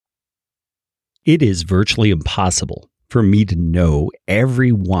It is virtually impossible for me to know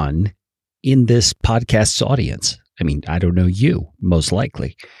everyone in this podcast's audience. I mean, I don't know you, most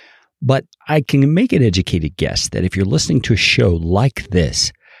likely. But I can make an educated guess that if you're listening to a show like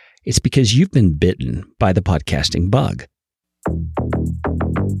this, it's because you've been bitten by the podcasting bug.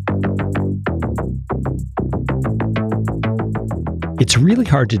 It's really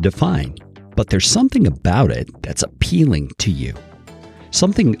hard to define, but there's something about it that's appealing to you.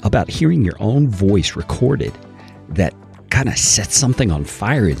 Something about hearing your own voice recorded that kind of sets something on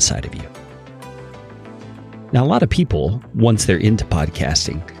fire inside of you. Now, a lot of people, once they're into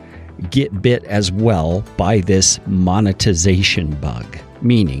podcasting, get bit as well by this monetization bug,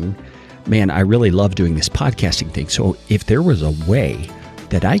 meaning, man, I really love doing this podcasting thing. So if there was a way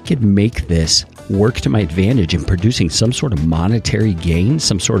that I could make this work to my advantage in producing some sort of monetary gain,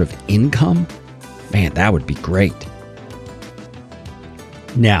 some sort of income, man, that would be great.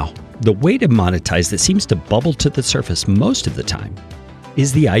 Now, the way to monetize that seems to bubble to the surface most of the time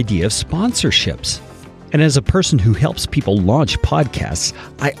is the idea of sponsorships. And as a person who helps people launch podcasts,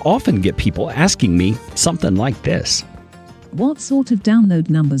 I often get people asking me something like this. What sort of download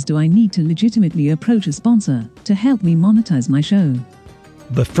numbers do I need to legitimately approach a sponsor to help me monetize my show?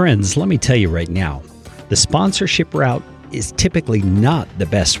 But friends, let me tell you right now, the sponsorship route is typically not the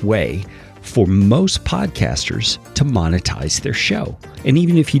best way for most podcasters to monetize their show. And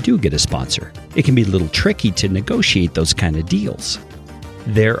even if you do get a sponsor, it can be a little tricky to negotiate those kind of deals.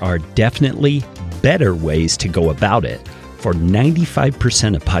 There are definitely better ways to go about it for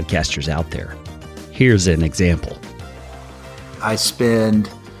 95% of podcasters out there. Here's an example. I spend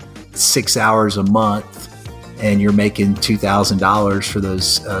 6 hours a month and you're making $2,000 for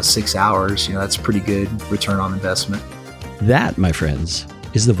those 6 hours. That's pretty good return on investment. That, my friends,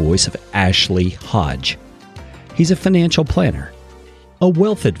 is the voice of Ashley Hodge. He's a financial planner, a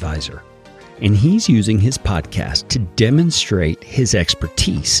wealth advisor, and he's using his podcast to demonstrate his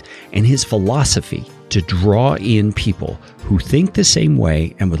expertise and his philosophy to draw in people who think the same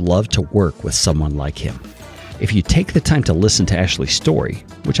way and would love to work with someone like him. If you take the time to listen to Ashley's story,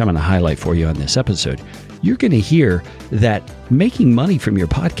 which I'm going to highlight for you on this episode, you're going to hear that making money from your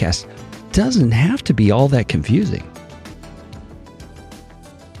podcast doesn't have to be all that confusing.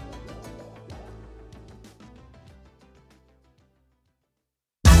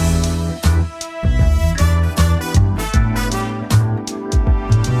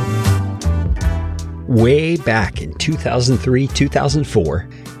 Way back in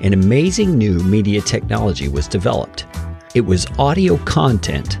 2003-2004, an amazing new media technology was developed. It was audio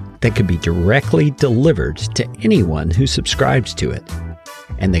content that could be directly delivered to anyone who subscribes to it.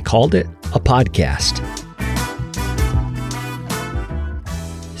 And they called it a podcast.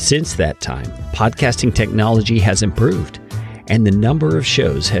 Since that time, podcasting technology has improved, and the number of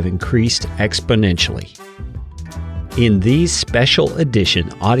shows have increased exponentially. In these special edition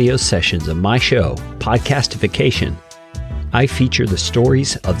audio sessions of my show, Podcastification, I feature the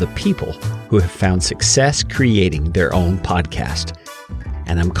stories of the people who have found success creating their own podcast.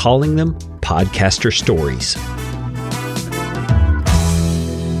 And I'm calling them Podcaster Stories.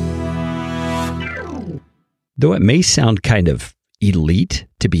 Though it may sound kind of elite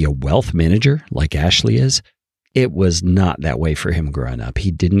to be a wealth manager like Ashley is, it was not that way for him growing up.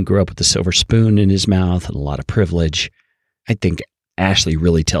 He didn't grow up with a silver spoon in his mouth and a lot of privilege. I think Ashley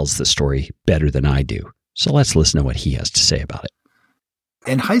really tells the story better than I do. So let's listen to what he has to say about it.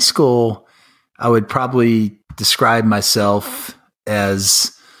 In high school, I would probably describe myself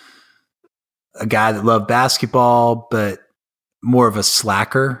as a guy that loved basketball, but more of a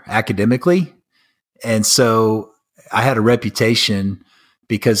slacker academically. And so I had a reputation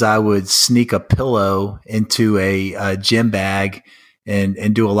because I would sneak a pillow into a gym bag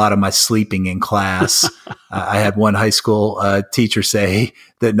and do a lot of my sleeping in class. I had one high school teacher say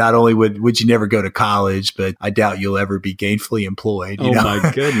that not only would you never go to college, but I doubt you'll ever be gainfully employed. Oh,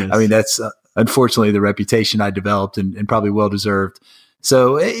 my goodness. I mean, that's unfortunately the reputation I developed and probably well-deserved.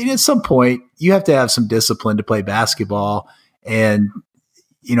 So at some point, you have to have some discipline to play basketball. And,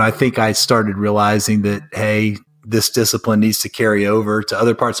 I think I started realizing that, hey, this discipline needs to carry over to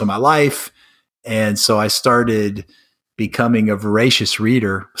other parts of my life. And so I started becoming a voracious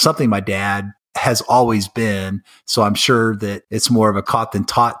reader, something my dad has always been. So I'm sure that it's more of a caught than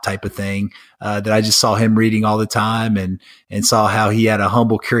taught type of thing, that I just saw him reading all the time and saw how he had a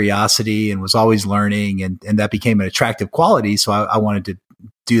humble curiosity and was always learning. And that became an attractive quality. So I wanted to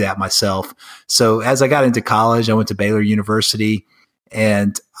do that myself. So as I got into college, I went to Baylor University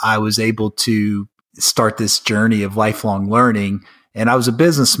and I was able to start this journey of lifelong learning. And I was a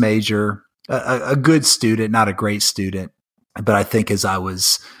business major, a good student, not a great student. But I think as I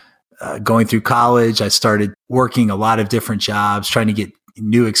was going through college, I started working a lot of different jobs, trying to get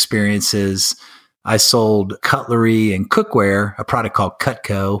new experiences. I sold cutlery and cookware, a product called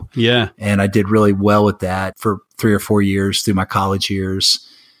Cutco. Yeah. And I did really well with that for 3 or 4 years through my college years,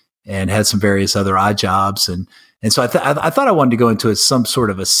 and had some various other odd jobs. And so I thought I wanted to go into some sort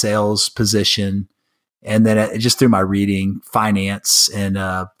of a sales position. And then just through my reading, finance and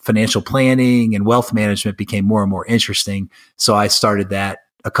financial planning and wealth management became more and more interesting. So I started that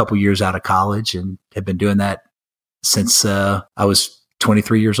a couple years out of college and have been doing that since I was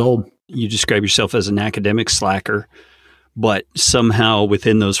 23 years old. You describe yourself as an academic slacker, but somehow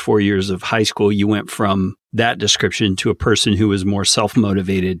within those 4 years of high school, you went from that description to a person who was more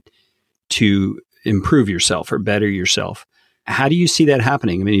self-motivated to improve yourself or better yourself. How do you see that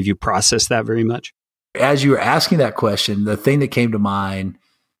happening? I mean, have you processed that very much? As you were asking that question, the thing that came to mind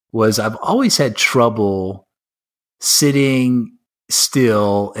was I've always had trouble sitting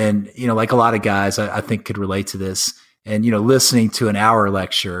still, and, like a lot of guys, I think could relate to this, and, listening to an hour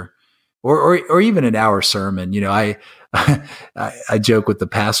lecture or even an hour sermon. I joke with the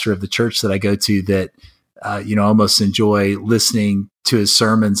pastor of the church that I go to that, I almost enjoy listening to his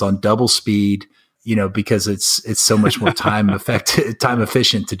sermons on double speed, because it's so much more time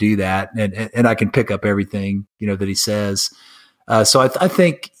efficient to do that. And I can pick up everything, that he says. So I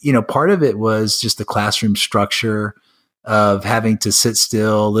think, part of it was just the classroom structure of having to sit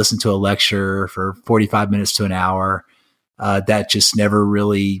still, listen to a lecture for 45 minutes to an hour. That just never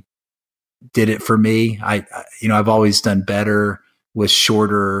really did it for me. I've always done better with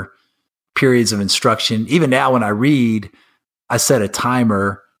shorter periods of instruction. Even now when I read, I set a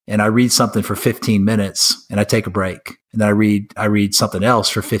timer and I read something for 15 minutes and I take a break, and then I read something else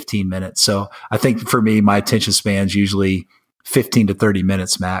for 15 minutes. So I think for me, my attention span is usually 15 to 30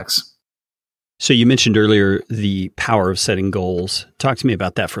 minutes max. So you mentioned earlier the power of setting goals. Talk to me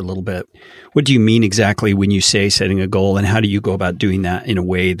about that for a little bit. What do you mean exactly when you say setting a goal, and how do you go about doing that in a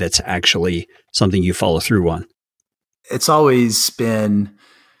way that's actually something you follow through on? It's always been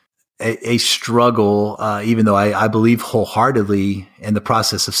a struggle, even though I believe wholeheartedly in the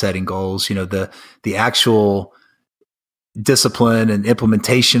process of setting goals. The actual discipline and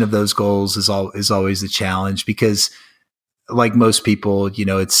implementation of those goals is always a challenge, because like most people,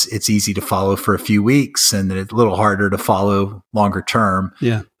 it's easy to follow for a few weeks and then it's a little harder to follow longer term.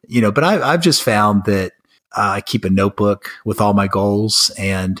 Yeah. But I've just found that I keep a notebook with all my goals,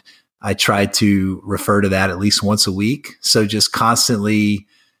 and I try to refer to that at least once a week. So just constantly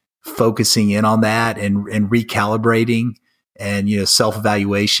focusing in on that and recalibrating and,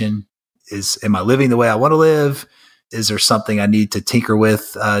 self-evaluation am I living the way I want to live? Is there something I need to tinker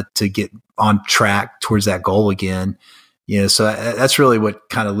with to get on track towards that goal again? So that's really what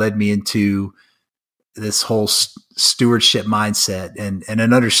kind of led me into this whole stewardship mindset and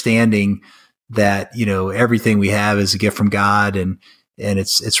an understanding that, everything we have is a gift from God, and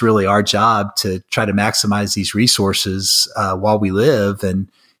it's really our job to try to maximize these resources while we live,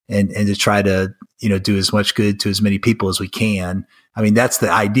 and to try to, do as much good to as many people as we can. I mean, that's the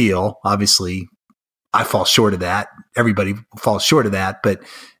ideal. Obviously, I fall short of that. Everybody falls short of that, but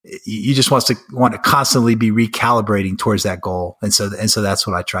you just want to constantly be recalibrating towards that goal. And so that's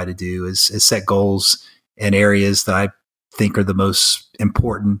what I try to do is set goals in areas that I think are the most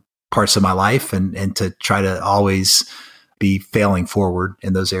important parts of my life, and to try to always be failing forward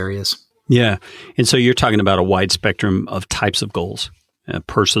in those areas. Yeah. And so you're talking about a wide spectrum of types of goals,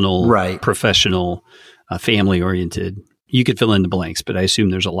 personal, right, professional, family oriented. You could fill in the blanks, but I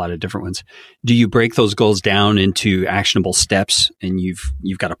assume there's a lot of different ones. Do you break those goals down into actionable steps, and you've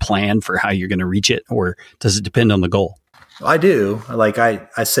got a plan for how you're going to reach it, or does it depend on the goal? I do. Like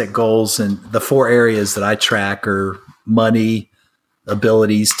I set goals, and the 4 areas that I track are money,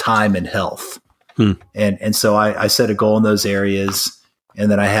 abilities, time, and health. And so I set a goal in those areas, and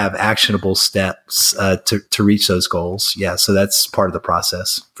then I have actionable steps to reach those goals. Yeah. So that's part of the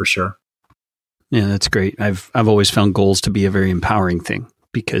process for sure. Yeah, that's great. I've always found goals to be a very empowering thing,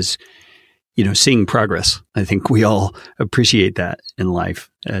 because, seeing progress, I think we all appreciate that in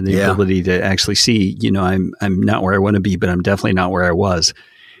life, and the ability to actually see, I'm not where I want to be, but I'm definitely not where I was.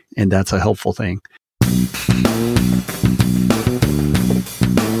 And that's a helpful thing.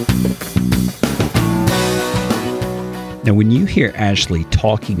 Now, when you hear Ashley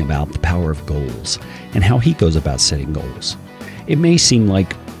talking about the power of goals and how he goes about setting goals, it may seem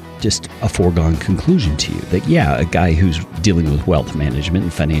like just a foregone conclusion to you that, a guy who's dealing with wealth management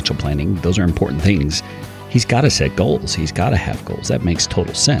and financial planning, those are important things. He's got to set goals. He's got to have goals. That makes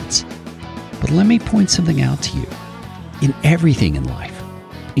total sense. But let me point something out to you. In everything in life,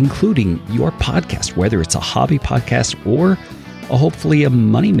 including your podcast, whether it's a hobby podcast or hopefully a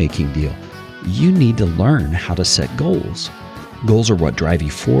money-making deal. You need to learn how to set goals. Goals are what drive you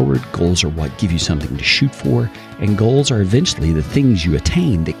forward. Goals are what give you something to shoot for. And goals are eventually the things you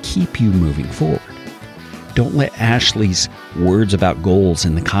attain that keep you moving forward. Don't let Ashley's words about goals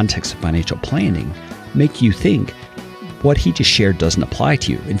in the context of financial planning make you think what he just shared doesn't apply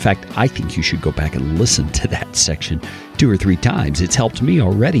to you. In fact, I think you should go back and listen to that section 2 or 3 times. It's helped me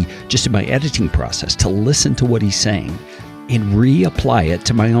already just in my editing process to listen to what he's saying and reapply it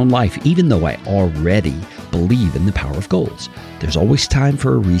to my own life, even though I already believe in the power of goals. There's always time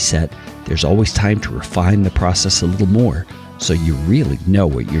for a reset. There's always time to refine the process a little more so you really know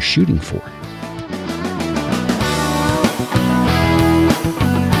what you're shooting for.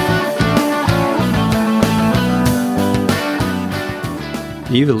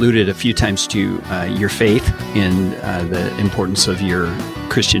 You've alluded a few times to your faith and the importance of your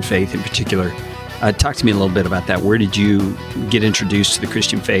Christian faith in particular. Talk to me a little bit about that. Where did you get introduced to the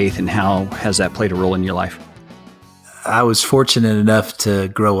Christian faith, and how has that played a role in your life? I was fortunate enough to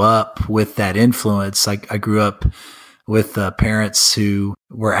grow up with that influence. I grew up with parents who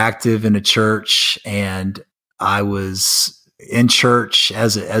were active in a church, and I was in church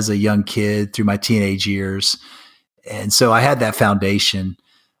as a young kid through my teenage years. And so I had that foundation.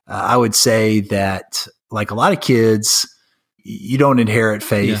 I would say that, like a lot of kids, you don't inherit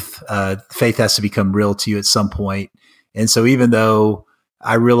faith. Yeah. Faith has to become real to you at some point. And so even though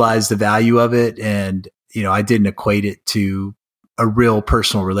I realized the value of it, and, I didn't equate it to a real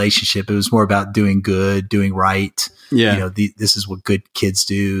personal relationship. It was more about doing good, doing right. Yeah. This is what good kids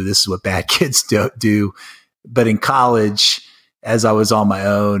do. This is what bad kids do. But in college, as I was on my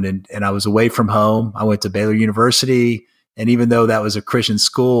own and I was away from home, I went to Baylor University. And even though that was a Christian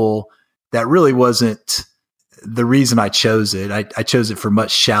school, that really wasn't the reason I chose it. I chose it for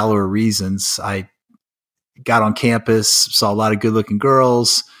much shallower reasons. I got on campus, saw a lot of good looking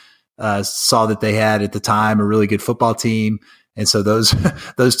girls, saw that they had at the time a really good football team. And so those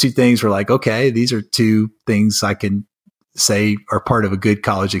 2 things were like, okay, these are 2 things I can say are part of a good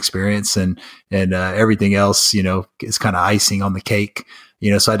college experience, and everything else, is kind of icing on the cake.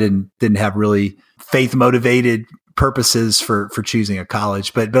 So I didn't have really faith motivated purposes for choosing a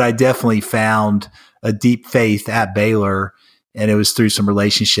college, but I definitely found a deep faith at Baylor, and it was through some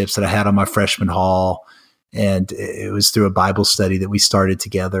relationships that I had on my freshman hall, and it was through a Bible study that we started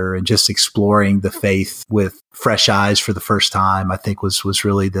together, and just exploring the faith with fresh eyes for the first time, I think was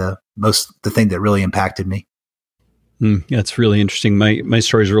really the thing that really impacted me. That's really interesting. My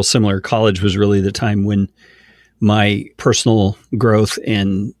story is real similar. College was really the time when my personal growth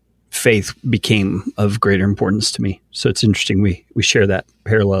and faith became of greater importance to me. So it's interesting. We share that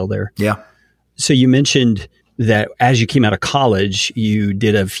parallel there. Yeah. So you mentioned that as you came out of college, you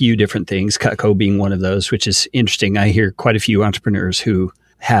did a few different things, Cutco being one of those, which is interesting. I hear quite a few entrepreneurs who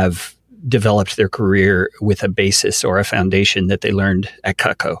have developed their career with a basis or a foundation that they learned at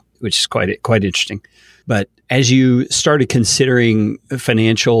Cutco, which is quite interesting. But as you started considering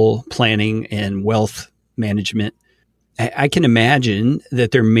financial planning and wealth management, I can imagine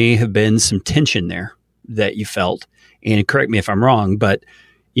that there may have been some tension there that you felt. And correct me if I'm wrong, but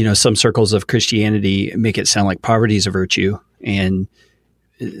some circles of Christianity make it sound like poverty is a virtue, and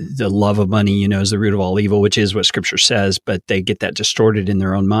the love of money, is the root of all evil, which is what Scripture says, but they get that distorted in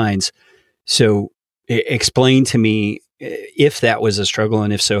their own minds. So explain to me if that was a struggle,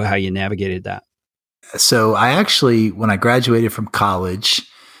 and if so, how you navigated that. So I actually, when I graduated from college,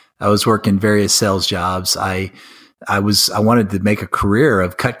 I was working various sales jobs. I wanted to make a career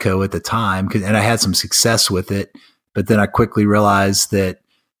of Cutco at the time, and I had some success with it. But then I quickly realized that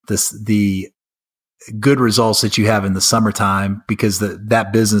the good results that you have in the summertime, because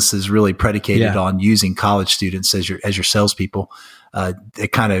that business is really predicated on using college students as your salespeople.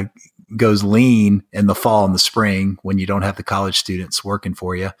 It kind of goes lean in the fall and the spring when you don't have the college students working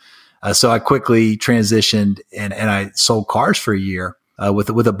for you. So I quickly transitioned and I sold cars for a year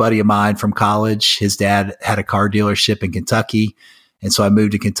with a buddy of mine from college. His dad had a car dealership in Kentucky. And so I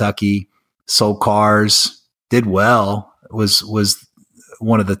moved to Kentucky, sold cars, did well, was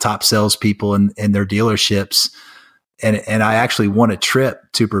one of the top salespeople in their dealerships. And I actually won a trip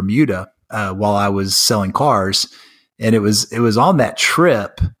to Bermuda while I was selling cars. And it was on that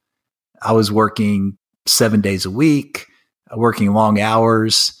trip, I was working 7 days a week, working long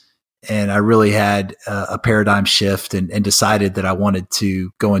hours. And I really had a paradigm shift and decided that I wanted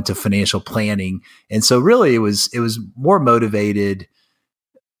to go into financial planning. And so really it was more motivated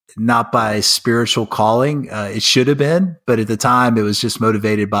not by spiritual calling. It should have been, but at the time it was just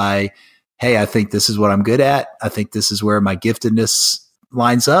motivated by, hey, I think this is what I'm good at. I think this is where my giftedness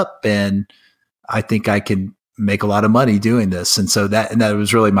lines up. And I think I can make a lot of money doing this. And so that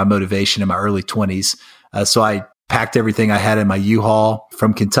was really my motivation in my early 20s. So I packed everything I had in my U-Haul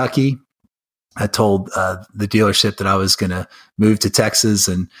from Kentucky. I told the dealership that I was going to move to Texas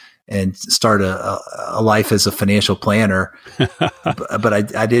and start a life as a financial planner. but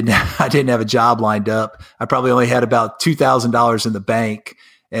I didn't have a job lined up. I probably only had about $2,000 in the bank,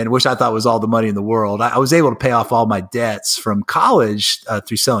 and which I thought was all the money in the world. I was able to pay off all my debts from college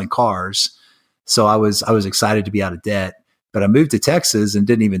through selling cars. So I was excited to be out of debt. But I moved to Texas and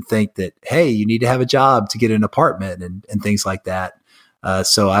didn't even think that, hey, you need to have a job to get an apartment and things like that.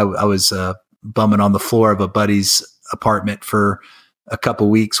 So I was bumming on the floor of a buddy's apartment for a couple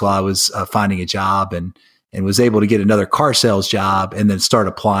of weeks while I was finding a job, and was able to get another car sales job, and then start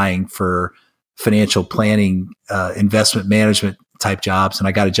applying for financial planning, investment management type jobs. And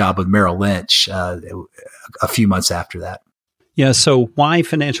I got a job with Merrill Lynch a few months after that. Yeah. So why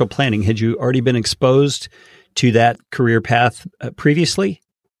financial planning? Had you already been exposed to that career path previously?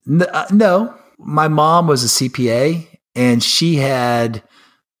 No. My mom was a CPA, and she had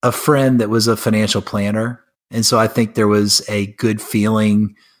a friend that was a financial planner. And so I think there was a good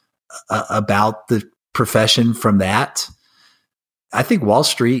feeling about the profession from that. I think Wall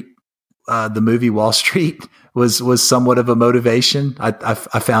Street, the movie Wall Street, was somewhat of a motivation. I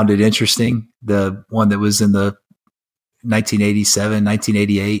found it interesting, the one that was in the 1987,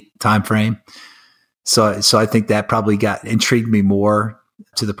 1988 timeframe. So I think that probably intrigued me more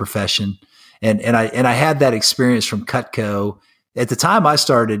to the profession. And I had that experience from Cutco. At the time I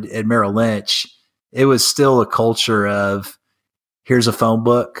started at Merrill Lynch, it was still a culture of, here's a phone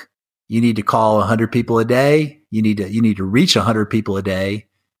book. You need to call 100 people a day. You need to reach 100 people a day,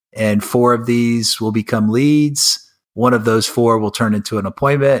 and 4 of these will become leads. One of those 4 will turn into an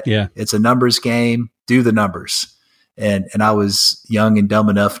appointment. Yeah. It's a numbers game. Do the numbers. And I was young and dumb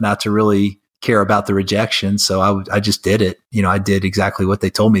enough not to really care about the rejection. So I just did it. I did exactly what they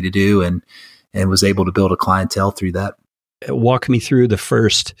told me to do, and was able to build a clientele through that. Walk me through the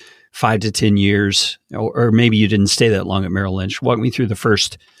first 5 to 10 years, or maybe you didn't stay that long at Merrill Lynch. Walk me through the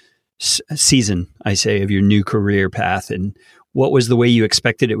first season, I say, of your new career path, and what was the way you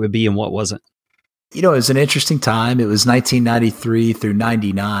expected it would be and what wasn't? It was an interesting time. It was 1993 through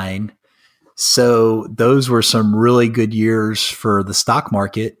 99. So those were some really good years for the stock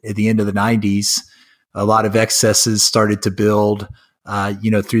market at the end of the 90s. A lot of excesses started to build,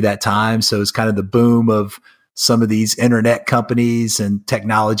 through that time. So it was kind of the boom of some of these internet companies and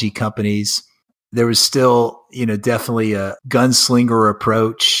technology companies. There was still, definitely a gunslinger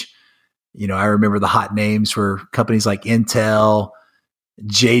approach. I remember the hot names were companies like Intel,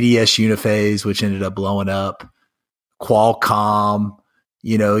 JDS Uniphase, which ended up blowing up, Qualcomm.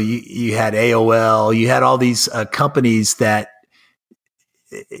 You had AOL, you had all these companies that,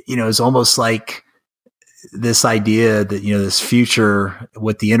 it's almost like this idea that, this future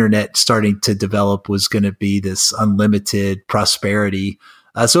with the internet starting to develop was going to be this unlimited prosperity.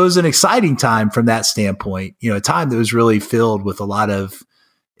 So it was an exciting time from that standpoint, a time that was really filled with a lot of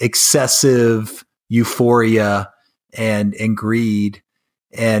excessive euphoria and greed.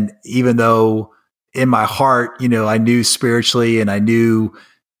 And even though in my heart, I knew spiritually, and I knew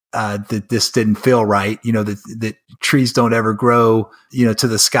that this didn't feel right, that trees don't ever grow, to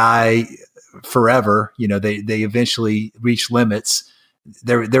the sky forever. They eventually reach limits.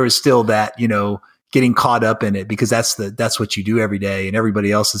 There was still that, getting caught up in it, because that's what you do every day, and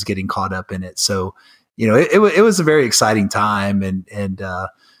everybody else is getting caught up in it. So, it was a very exciting time, and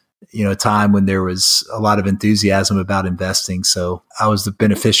a time when there was a lot of enthusiasm about investing. So I was the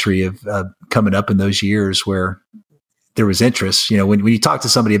beneficiary of coming up in those years where there was interest. When you talk to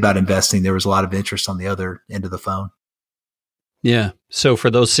somebody about investing, there was a lot of interest on the other end of the phone. Yeah. So for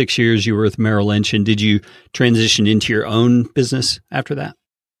those 6 years you were with Merrill Lynch, and did you transition into your own business after that?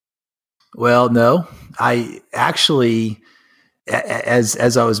 Well, no, I actually,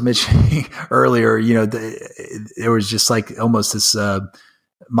 as I was mentioning earlier, there was just like almost this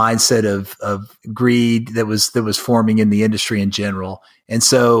mindset of greed that was forming in the industry in general. And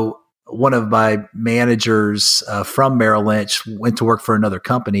so one of my managers from Merrill Lynch went to work for another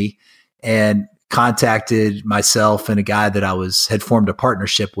company and contacted myself and a guy that I had formed a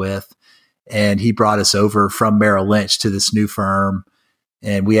partnership with. And he brought us over from Merrill Lynch to this new firm.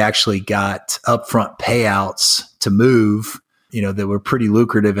 And we actually got upfront payouts to move, that were pretty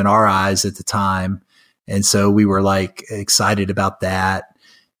lucrative in our eyes at the time. And so we were like excited about that.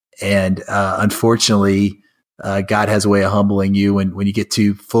 And unfortunately, God has a way of humbling you when you get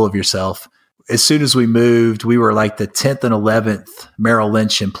too full of yourself. As soon as we moved, we were like the 10th and 11th Merrill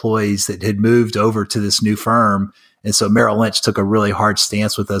Lynch employees that had moved over to this new firm. And so Merrill Lynch took a really hard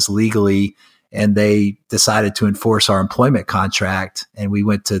stance with us legally and they decided to enforce our employment contract. And we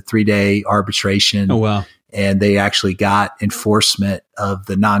went to 3-day arbitration. Oh, wow. And they actually got enforcement of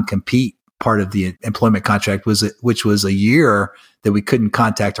the non-compete part of the employment contract, which was a year that we couldn't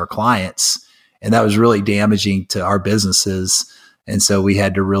contact our clients. And that was really damaging to our businesses. And so we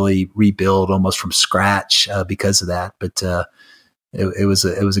had to really rebuild almost from scratch because of that. But it was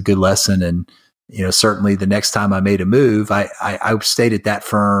a good lesson. And, certainly the next time I made a move, I stayed at that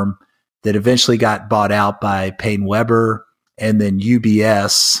firm that eventually got bought out by Payne Weber, and then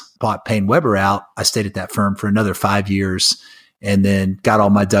UBS bought Payne Weber out. I stayed at that firm for another 5 years and then got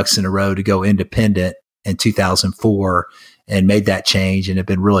all my ducks in a row to go independent in 2004 and made that change, and have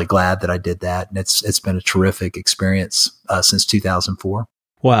been really glad that I did that. And it's been a terrific experience since 2004.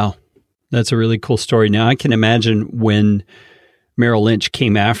 Wow. That's a really cool story. Now I can imagine when Merrill Lynch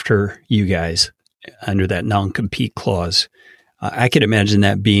came after you guys under that non-compete clause, I could imagine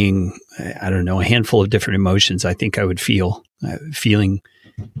that being, I don't know, a handful of different emotions. I think I would feel, feeling,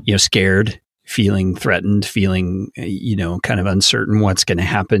 scared, feeling threatened, feeling, kind of uncertain what's going to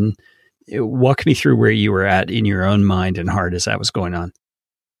happen. Walk me through where you were at in your own mind and heart as that was going on.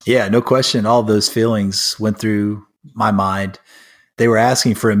 Yeah, no question. All those feelings went through my mind. They were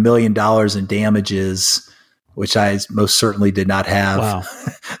asking for $1 million in damages, which I most certainly did not have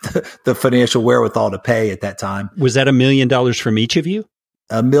the financial wherewithal to pay at that time. Was that $1 million from each of you?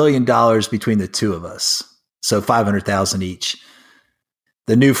 $1 million between the two of us. So $500,000 each.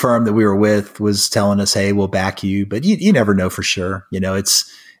 The new firm that we were with was telling us, "Hey, we'll back you," but you never know for sure.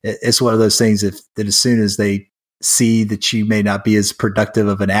 It's one of those things that as soon as they see that you may not be as productive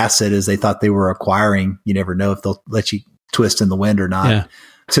of an asset as they thought they were acquiring, you never know if they'll let you twist in the wind or not. Yeah.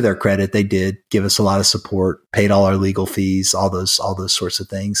 To their credit, they did give us a lot of support, paid all our legal fees, all those sorts of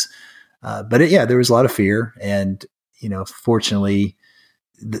things. But there was a lot of fear, and fortunately,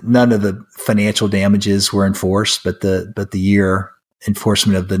 none of the financial damages were enforced, but the year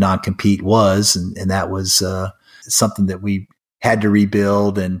enforcement of the non-compete was, and that was something that we had to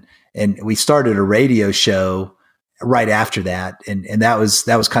rebuild, and we started a radio show right after that, and that was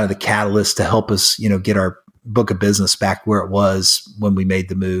kind of the catalyst to help us get our book of business back where it was when we made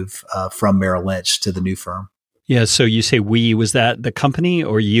the move from Merrill Lynch to the new firm. Yeah. So you say was that the company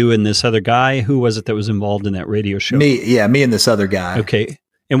or you and this other guy? Who was it that was involved in that radio show? Me and this other guy. Okay.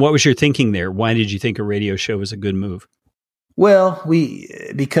 And what was your thinking there? Why did you think a radio show was a good move? Well,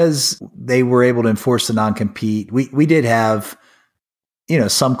 because they were able to enforce the non-compete, we did have,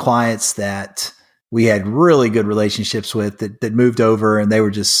 some clients that we had really good relationships with that moved over, and they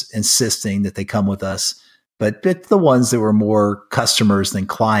were just insisting that they come with us. But the ones that were more customers than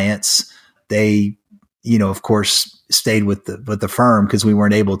clients, they, of course, stayed with the firm because we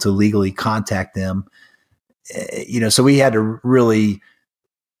weren't able to legally contact them. So we had to really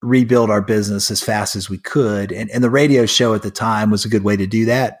rebuild our business as fast as we could. And the radio show at the time was a good way to do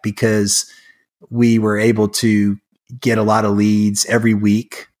that because we were able to get a lot of leads every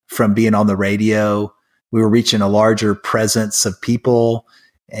week from being on the radio. We were reaching a larger presence of people,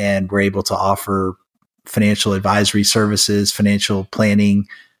 and we're able to offer financial advisory services, financial planning,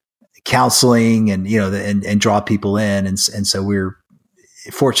 counseling, and and draw people in. And so we're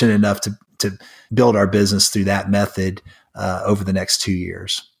fortunate enough to build our business through that method over the next 2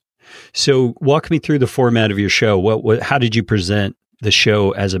 years. So walk me through the format of your show. How did you present the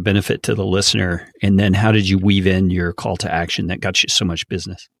show as a benefit to the listener? And then how did you weave in your call to action that got you so much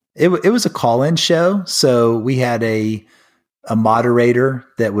business? It was a call-in show. So we had a moderator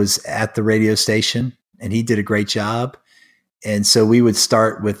that was at the radio station, and he did a great job. And so we would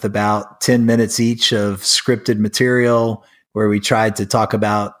start with about 10 minutes each of scripted material where we tried to talk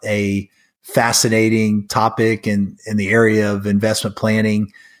about a fascinating topic in the area of investment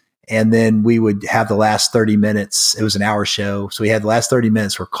planning. And then we would have the last 30 minutes. It was an hour show. So we had the last 30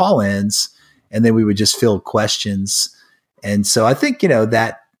 minutes for call-ins, and then we would just field questions. And so I think,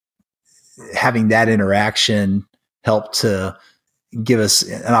 that having that interaction helped to give us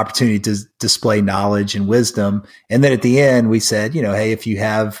an opportunity to display knowledge and wisdom. And then at the end, we said, hey, if you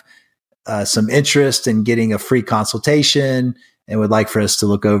have some interest in getting a free consultation and would like for us to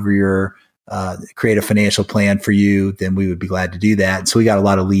look over your create a financial plan for you, then we would be glad to do that. So we got a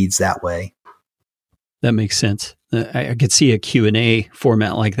lot of leads that way. That makes sense. I could see a Q&A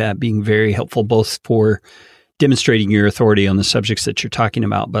format like that being very helpful, both for demonstrating your authority on the subjects that you're talking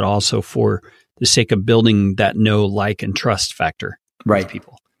about, but also for the sake of building that know, like, and trust factor with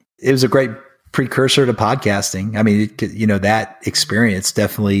people. It was a great precursor to podcasting. I mean, that experience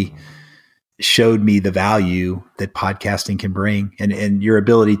definitely showed me the value that podcasting can bring and your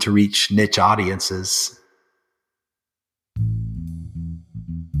ability to reach niche audiences.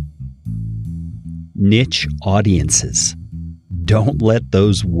 Niche audiences. Don't let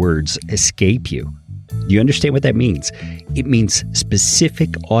those words escape you. Do you understand what that means? It means specific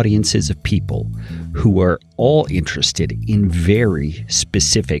audiences of people who are all interested in very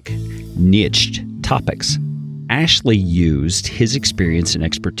specific niched topics. Ashley used his experience and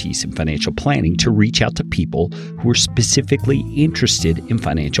expertise in financial planning to reach out to people who were specifically interested in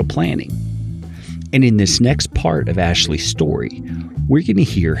financial planning. And in this next part of Ashley's story, we're going to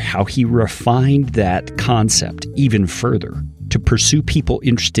hear how he refined that concept even further to pursue people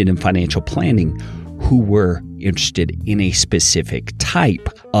interested in financial planning who were interested in a specific type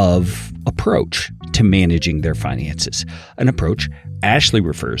of approach to managing their finances, an approach Ashley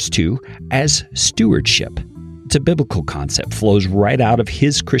refers to as stewardship. It's a biblical concept, flows right out of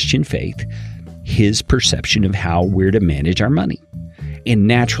his Christian faith, his perception of how we're to manage our money. And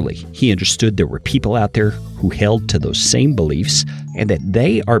naturally, he understood there were people out there who held to those same beliefs and that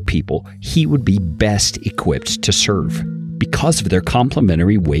they are people he would be best equipped to serve because of their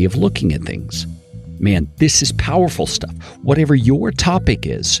complementary way of looking at things. Man, this is powerful stuff. Whatever your topic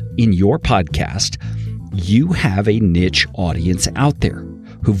is in your podcast, you have a niche audience out there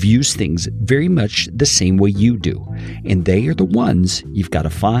who views things very much the same way you do. And they are the ones you've got to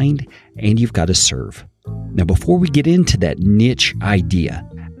find and you've got to serve. Now, before we get into that niche idea,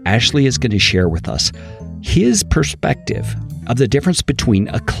 Ashley is going to share with us his perspective of the difference between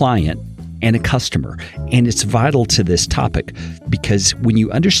a client and a customer. And it's vital to this topic because when you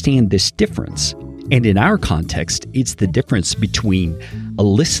understand this difference, and in our context, it's the difference between a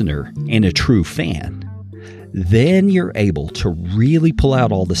listener and a true fan, then you're able to really pull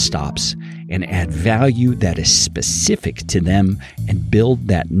out all the stops and add value that is specific to them and build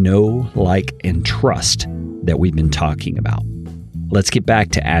that know, like, and trust that we've been talking about. Let's get back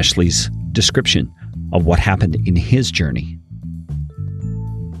to Ashley's description of what happened in his journey.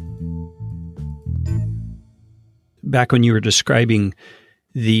 Back when you were describing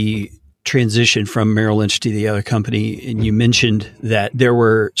the transition from Merrill Lynch to the other company, and you mentioned that there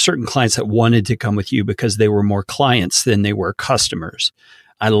were certain clients that wanted to come with you because they were more clients than they were customers.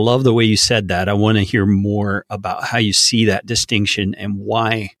 I love the way you said that. I want to hear more about how you see that distinction and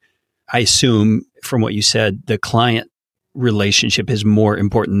why. I assume from what you said, the client relationship is more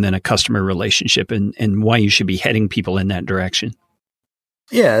important than a customer relationship, and why you should be heading people in that direction.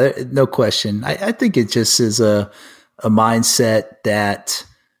 Yeah, no question. I think it just is a mindset that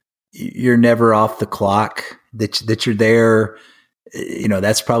you're never off the clock, that you're there. You know,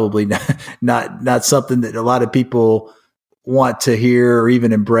 that's probably not something that a lot of people want to hear or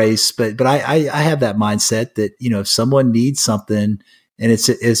even embrace. But I have that mindset that, you know, if someone needs something and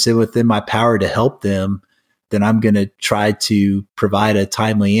it's within my power to help them, then I'm going to try to provide a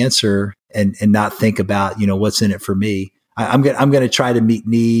timely answer and not think about, you know, what's in it for me. I'm going to try to meet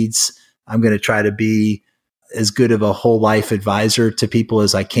needs. I'm going to try to be as good of a whole life advisor to people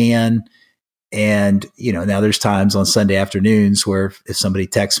as I can. And, you know, now there's times on Sunday afternoons where if somebody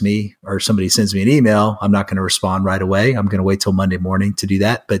texts me or somebody sends me an email, I'm not going to respond right away. I'm going to wait till Monday morning to do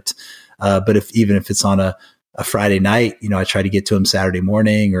that. But even if it's on a Friday night, you know, I try to get to them Saturday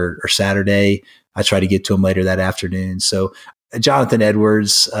morning or Saturday. I try to get to them later that afternoon. So Jonathan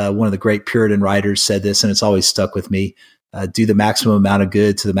Edwards, one of the great Puritan writers, said this, and it's always stuck with me. Do the maximum amount of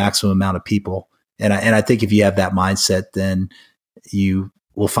good to the maximum amount of people. And I think if you have that mindset, then you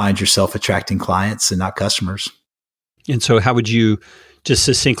will find yourself attracting clients and not customers. And so how would you just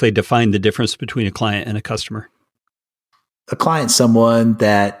succinctly define the difference between a client and a customer? A client is someone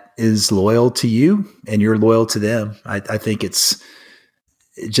that is loyal to you and you're loyal to them. I think it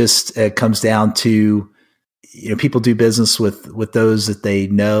comes down to, you know, people do business with those that they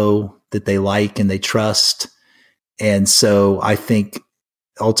know, that they like and they trust. And so I think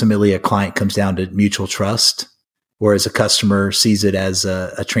ultimately a client comes down to mutual trust, whereas a customer sees it as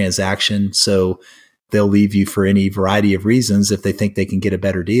a transaction. So they'll leave you for any variety of reasons if they think they can get a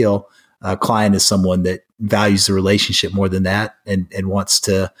better deal. A client is someone that values the relationship more than that and wants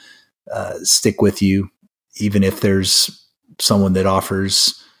to stick with you, even if there's someone that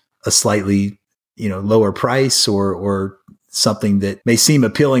offers a slightly, you know, lower price or something that may seem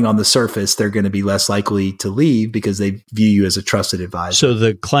appealing on the surface. They're going to be less likely to leave because they view you as a trusted advisor. So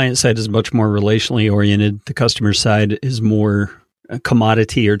the client side is much more relationally oriented. The customer side is more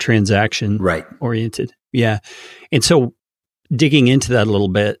commodity or transaction oriented. Yeah. And so digging into that a little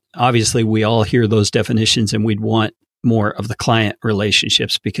bit, obviously we all hear those definitions and we'd want more of the client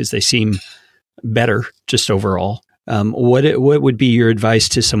relationships because they seem better just overall. What would be your advice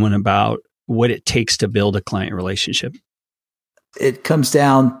to someone about what it takes to build a client relationship? It comes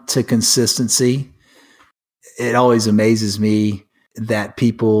down to consistency. It always amazes me that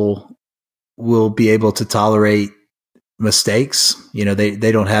people will be able to tolerate mistakes.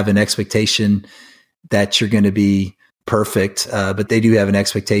 They don't have an expectation that you're going to be perfect, but they do have an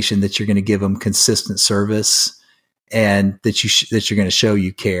expectation that you're going to give them consistent service and that you're going to show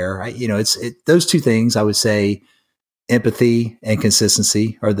you care. Those two things, I would say, empathy and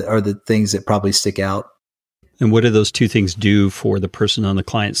consistency are the things that probably stick out. And what do those two things do for the person on the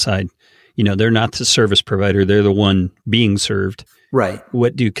client side? They're not the service provider. They're the one being served. Right.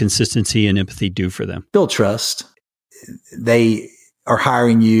 What do consistency and empathy do for them? Build trust. They are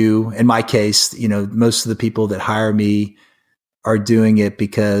hiring you. In my case, most of the people that hire me are doing it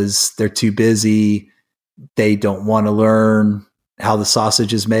because they're too busy. They don't want to learn how the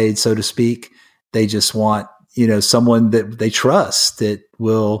sausage is made, so to speak. They just want, someone that they trust that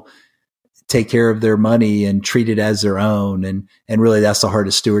will take care of their money and treat it as their own. And really that's the heart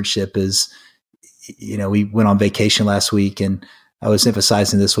of stewardship is, we went on vacation last week and I was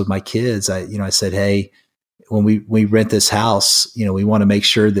emphasizing this with my kids. I said, hey, when we rent this house, we want to make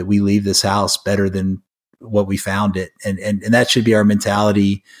sure that we leave this house better than what we found it. And that should be our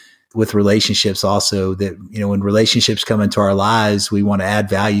mentality with relationships also, that, when relationships come into our lives, we want to add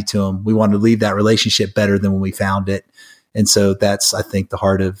value to them. We want to leave that relationship better than when we found it. And so that's, I think, the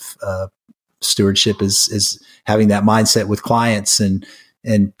heart of stewardship is having that mindset with clients and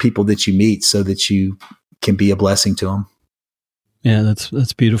people that you meet so that you can be a blessing to them. Yeah,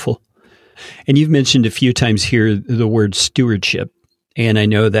 that's beautiful. And you've mentioned a few times here the word stewardship. And I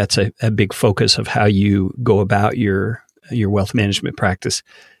know that's a big focus of how you go about your wealth management practice.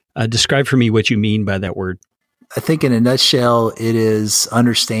 Describe for me what you mean by that word. I think in a nutshell, it is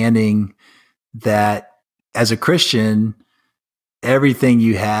understanding that as a Christian, everything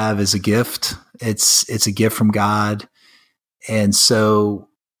you have is a gift. It's a gift from God. And so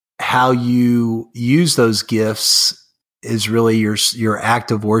how you use those gifts is really your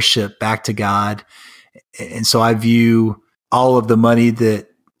act of worship back to God. And so I view all of the money that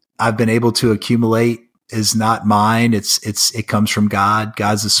I've been able to accumulate is not mine. It comes from God.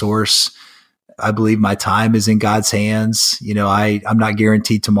 God's the source. I believe my time is in God's hands. I'm not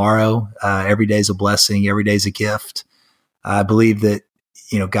guaranteed tomorrow. Every day is a blessing. Every day is a gift. I believe that,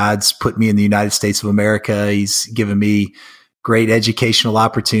 God's put me in the United States of America. He's given me great educational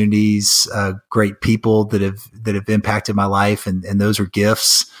opportunities, great people that have impacted my life. And those are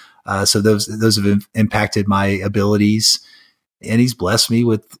gifts. So those have impacted my abilities. And he's blessed me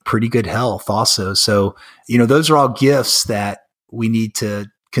with pretty good health also. So, those are all gifts that we need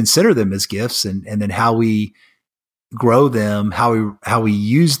to consider them as gifts, and then how we grow them, how we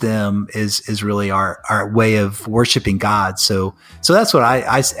use them is really our way of worshiping God. So that's what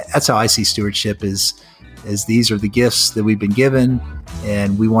that's how I see stewardship is these are the gifts that we've been given,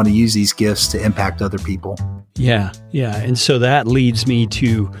 and we want to use these gifts to impact other people. Yeah. Yeah. And so that leads me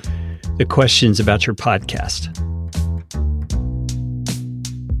to the questions about your podcast.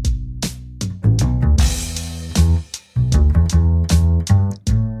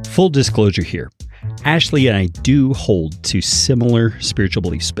 Full disclosure here, Ashley and I do hold to similar spiritual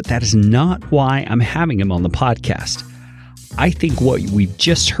beliefs, but that is not why I'm having him on the podcast. I think what we've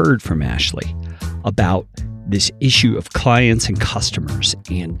just heard from Ashley about this issue of clients and customers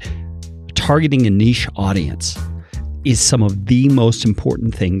and targeting a niche audience is some of the most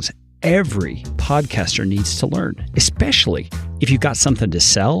important things every podcaster needs to learn, especially if you've got something to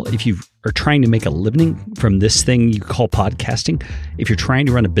sell, if you are trying to make a living from this thing you call podcasting, if you're trying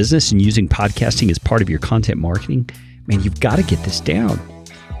to run a business and using podcasting as part of your content marketing, man, you've got to get this down.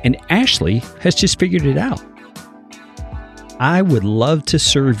 And Ashley has just figured it out. I would love to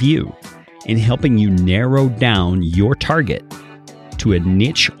serve you in helping you narrow down your target to a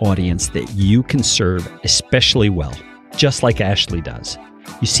niche audience that you can serve especially well, just like Ashley does.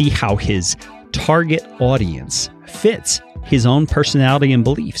 You see how his target audience fits his own personality and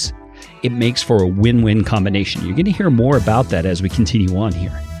beliefs. It makes for a win-win combination. You're going to hear more about that as we continue on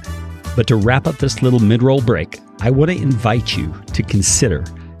here. But to wrap up this little mid-roll break, I want to invite you to consider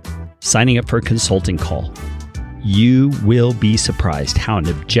signing up for a consulting call. You will be surprised how an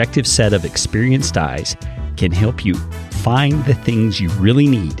objective set of experienced eyes can help you find the things you really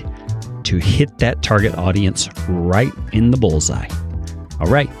need to hit that target audience right in the bullseye. All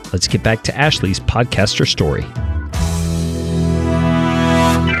right, let's get back to Ashley's podcaster story.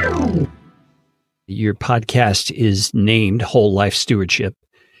 Your podcast is named Whole Life Stewardship,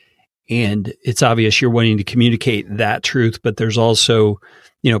 and it's obvious you're wanting to communicate that truth, but there's also,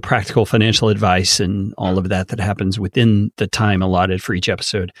 practical financial advice and all of that happens within the time allotted for each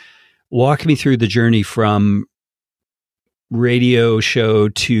episode. Walk me through the journey from radio show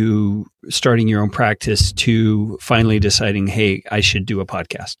to starting your own practice to finally deciding, hey, I should do a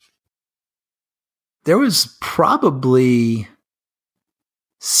podcast. there was probably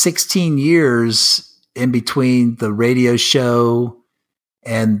 16 years in between the radio show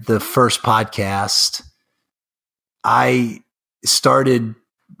and the first podcast. I started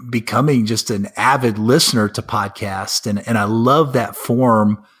becoming just an avid listener to podcasts, and I love that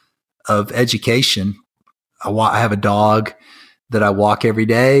form of education. I have a dog that I walk every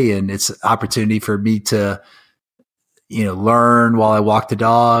day, and it's an opportunity for me to, learn while I walk the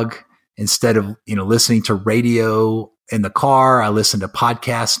dog. Instead of, listening to radio in the car, I listen to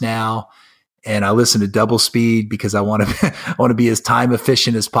podcasts now, and I listen to double speed because I want to be as time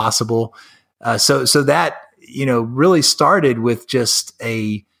efficient as possible. So that, really started with just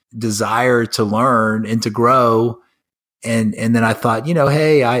a desire to learn and to grow. And then I thought,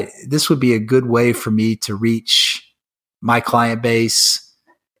 hey, this would be a good way for me to reach my client base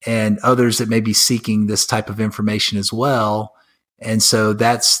and others that may be seeking this type of information as well. And so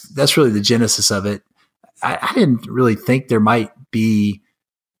that's really the genesis of it. I didn't really think there might be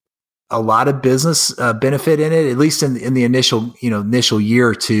a lot of business benefit in it, at least in the initial year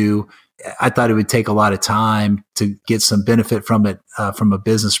or two. I thought it would take a lot of time to get some benefit from it from a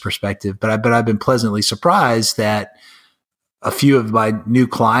business perspective. But I've been pleasantly surprised that a few of my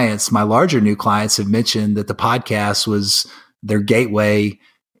larger new clients have mentioned that the podcast was their gateway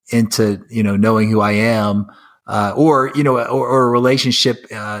into, knowing who I am, or a relationship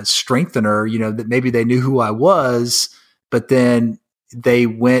strengthener, that maybe they knew who I was, but then they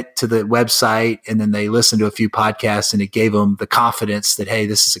went to the website and then they listened to a few podcasts, and it gave them the confidence that, hey,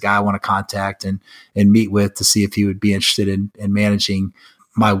 this is a guy I want to contact and meet with to see if he would be interested in managing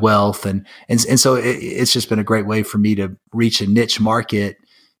my wealth. And so it's just been a great way for me to reach a niche market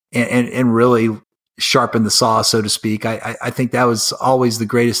and really sharpen the saw, so to speak. I think that was always the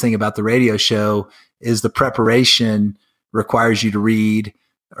greatest thing about the radio show is the preparation requires you to read.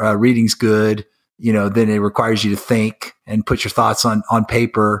 Reading's good. Then it requires you to think and put your thoughts on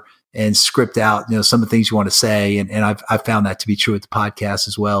paper and script out, some of the things you want to say. And I've found that to be true with the podcast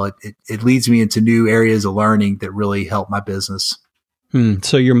as well. It leads me into new areas of learning that really help my business.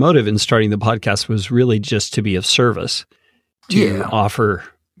 So your motive in starting the podcast was really just to be of service, to offer,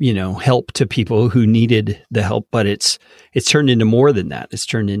 help to people who needed the help, but it's turned into more than that. It's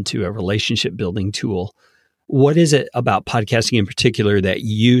turned into a relationship building tool. What is it about podcasting in particular that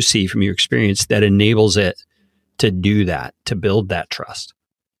you see from your experience that enables it to do that, to build that trust?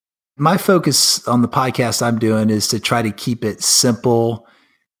 My focus on the podcast I'm doing is to try to keep it simple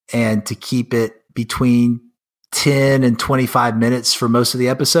and to keep it between 10 and 25 minutes for most of the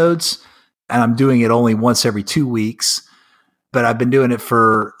episodes. And I'm doing it only once every 2 weeks, but I've been doing it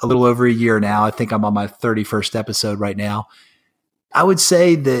for a little over a year now. I think I'm on my 31st episode right now. I would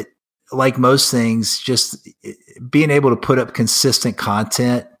say that, like most things, just being able to put up consistent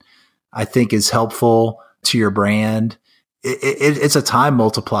content, I think, is helpful to your brand. It's a time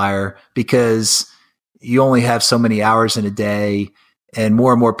multiplier because you only have so many hours in a day, and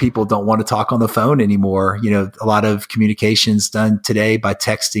more people don't want to talk on the phone anymore. A lot of communication's done today by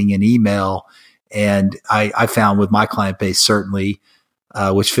texting and email. And I found with my client base, certainly,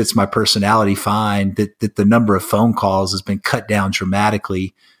 which fits my personality fine, that the number of phone calls has been cut down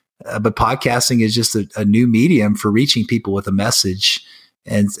dramatically. But podcasting is just a new medium for reaching people with a message.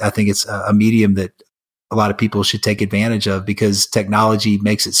 And I think it's a medium that a lot of people should take advantage of because technology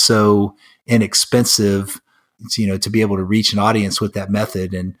makes it so inexpensive, to be able to reach an audience with that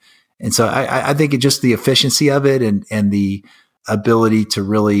method. And so I think it's just the efficiency of it and the ability to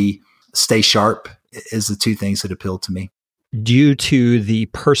really stay sharp is the two things that appeal to me. Due to the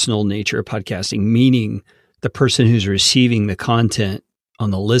personal nature of podcasting, meaning the person who's receiving the content on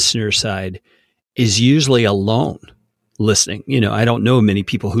the listener side is usually alone listening. I don't know many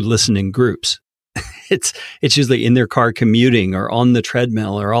people who listen in groups. It's usually in their car commuting or on the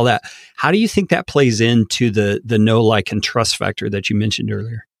treadmill or all that. How do you think that plays into the know, like, and trust factor that you mentioned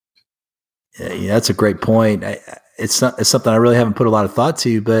earlier? Yeah, that's a great point. It's something I really haven't put a lot of thought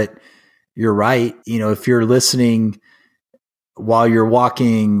to, but you're right. If you're listening while you're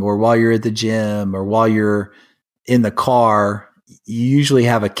walking or while you're at the gym or while you're in the car, you usually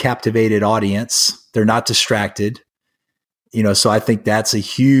have a captivated audience. They're not distracted. So I think that's a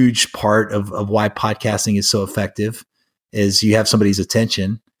huge part of why podcasting is so effective is you have somebody's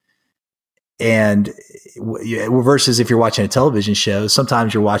attention. And versus if you're watching a television show,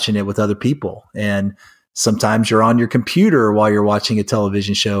 sometimes you're watching it with other people, and sometimes you're on your computer while you're watching a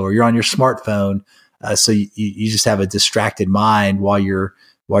television show, or you're on your smartphone. So you just have a distracted mind while you're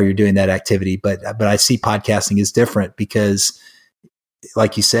doing that activity. But I see podcasting is different because,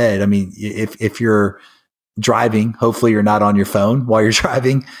 like you said, I mean, if you're driving. Hopefully you're not on your phone while you're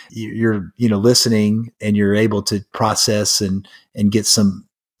driving. You're, listening, and you're able to process and get some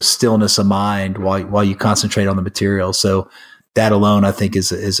stillness of mind while you concentrate on the material. So that alone, I think,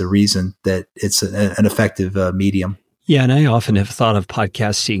 is a reason that it's an effective medium. Yeah. And I often have thought of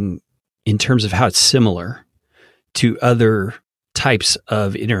podcasting in terms of how it's similar to other types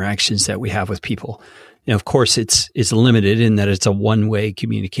of interactions that we have with people. Now, of course, it's limited in that it's a one-way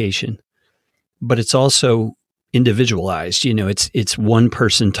communication, but it's also individualized. It's one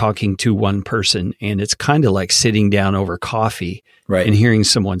person talking to one person, and it's kind of like sitting down over coffee and hearing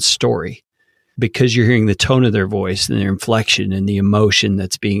someone's story, because you're hearing the tone of their voice and their inflection and the emotion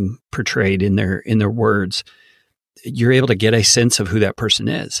that's being portrayed in their words. You're able to get a sense of who that person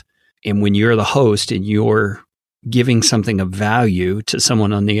is. And when you're the host and you're giving something of value to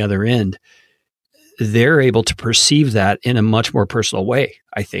someone on the other end, they're able to perceive that in a much more personal way,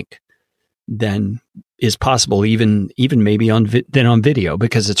 I think, than is possible even maybe than on video,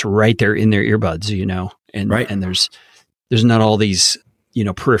 because it's right there in their earbuds, and there's not all these,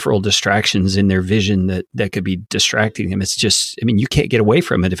 peripheral distractions in their vision that could be distracting them. It's just, you can't get away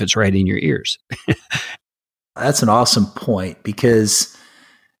from it if it's right in your ears. That's an awesome point, because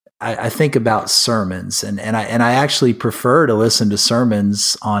I think about sermons, and I actually prefer to listen to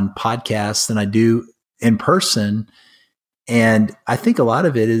sermons on podcasts than I do in person. And I think a lot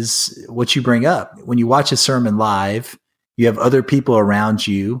of it is what you bring up. When you watch a sermon live, you have other people around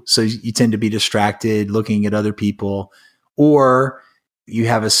you, so you tend to be distracted looking at other people, or you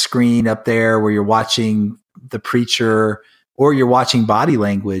have a screen up there where you're watching the preacher, or you're watching body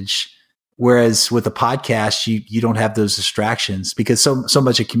language. Whereas with a podcast, you don't have those distractions, because so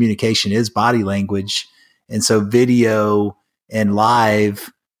much of communication is body language. And so video and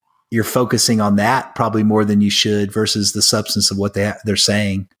live, you're focusing on that probably more than you should versus the substance of what they're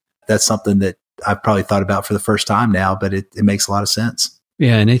saying. That's something that I've probably thought about for the first time now, but it makes a lot of sense.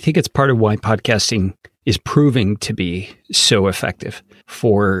 Yeah. And I think it's part of why podcasting is proving to be so effective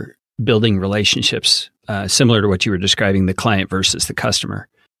for building relationships, similar to what you were describing, the client versus the customer.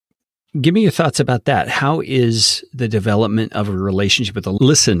 Give me your thoughts about that. How is the development of a relationship with a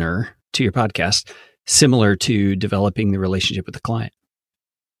listener to your podcast similar to developing the relationship with the client?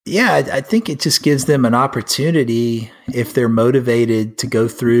 Yeah, I think it just gives them an opportunity, if they're motivated to go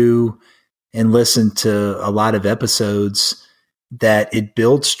through and listen to a lot of episodes, that it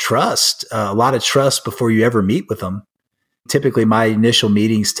builds trust, a lot of trust before you ever meet with them. Typically, my initial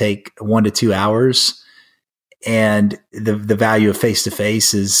meetings take 1 to 2 hours, and the value of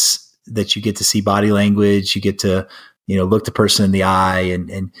face-to-face is that you get to see body language, you get to, look the person in the eye.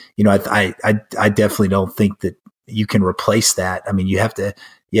 And I definitely don't think that you can replace that. You have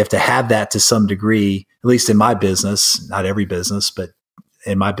to have that to some degree, at least in my business, not every business, but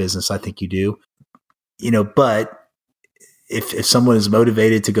in my business, I think you do, but if someone is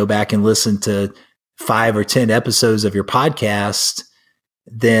motivated to go back and listen to 5 or 10 episodes of your podcast,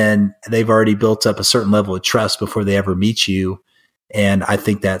 then they've already built up a certain level of trust before they ever meet you. And I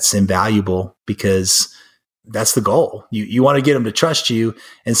think that's invaluable, because that's the goal. You want to get them to trust you.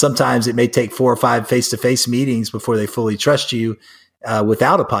 And sometimes it may take 4 or 5 face-to-face meetings before they fully trust you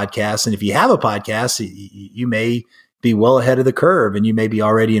without a podcast. And if you have a podcast, you may be well ahead of the curve, and you may be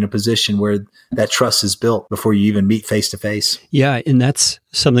already in a position where that trust is built before you even meet face-to-face. Yeah. And that's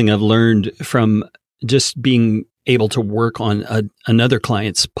something I've learned from just being able to work on another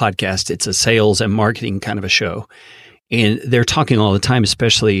client's podcast. It's a sales and marketing kind of a show. And they're talking all the time,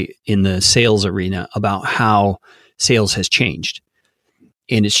 especially in the sales arena, about how sales has changed.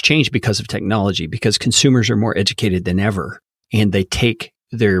 And it's changed because of technology, because consumers are more educated than ever, and they take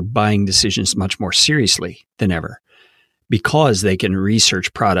their buying decisions much more seriously than ever, because they can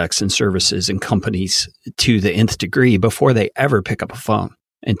research products and services and companies to the nth degree before they ever pick up a phone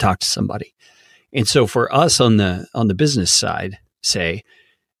and talk to somebody. And so for us on the business side, say,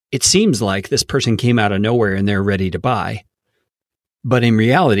 it seems like this person came out of nowhere and they're ready to buy. But in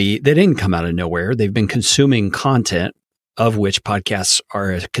reality, they didn't come out of nowhere. They've been consuming content, of which podcasts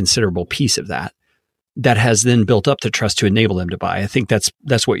are a considerable piece of that has then built up the trust to enable them to buy. I think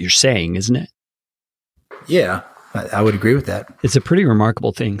that's what you're saying, isn't it? Yeah, I would agree with that. It's a pretty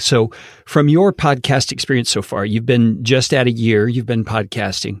remarkable thing. So from your podcast experience so far, you've been just at a year, you've been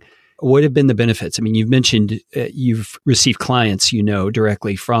podcasting. What have been the benefits? You've mentioned you've received clients,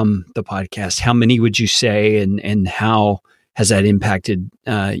 directly from the podcast. How many would you say, and how has that impacted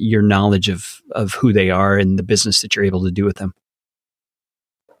your knowledge of who they are and the business that you're able to do with them?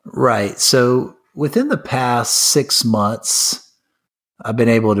 Right. So within the past 6 months, I've been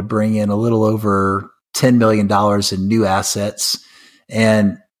able to bring in a little over $10 million in new assets.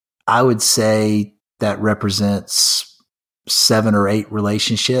 And I would say that represents 7 or 8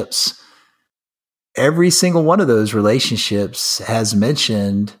 relationships. Every single one of those relationships has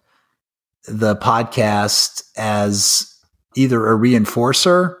mentioned the podcast as either a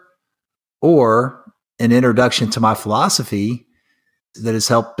reinforcer or an introduction to my philosophy that has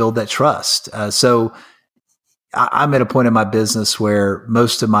helped build that trust. So I'm at a point in my business where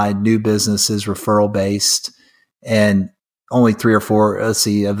most of my new business is referral based, and only 3 or 4, of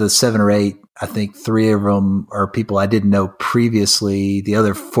the 7 or 8, I think 3 of them are people I didn't know previously. The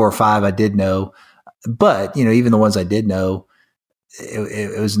other 4 or 5 I did know, but even the ones I did know,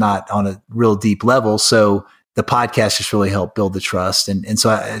 it was not on a real deep level. So the podcast just really helped build the trust. And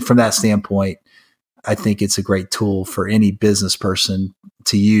so from that standpoint, I think it's a great tool for any business person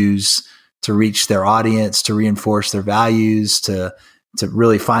to use to reach their audience, to reinforce their values, to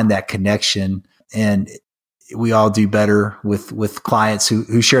really find that connection. And we all do better with clients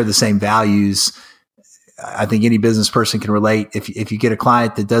who share the same values. I think any business person can relate. If you get a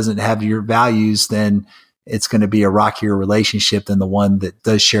client that doesn't have your values, then it's going to be a rockier relationship than the one that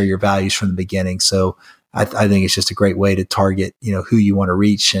does share your values from the beginning. So I think it's just a great way to target, who you want to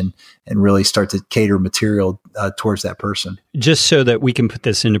reach and really start to cater material towards that person. Just so that we can put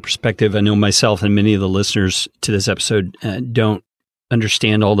this into perspective, I know myself and many of the listeners to this episode don't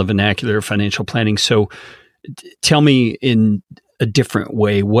understand all the vernacular of financial planning. So tell me in a different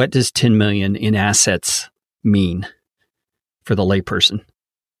way, what does 10 million in assets mean for the layperson?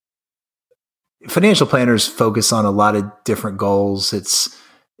 Financial planners focus on a lot of different goals. It's,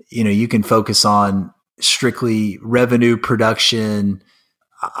 you can focus on strictly revenue production.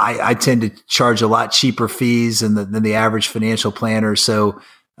 I tend to charge a lot cheaper fees than the average financial planner. So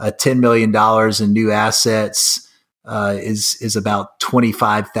 $10 million in new assets is about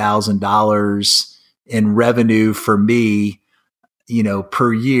 $25,000 in revenue for me,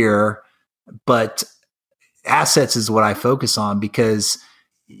 per year. But assets is what I focus on because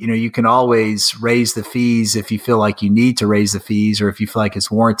you can always raise the fees if you feel like you need to raise the fees, or if you feel like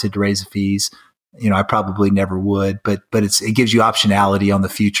it's warranted to raise the fees. I probably never would, but it gives you optionality on the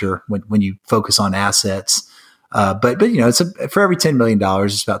future when you focus on assets. But it's for every $10 million,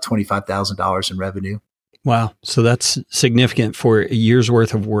 it's about $25,000 in revenue. Wow. So that's significant for a year's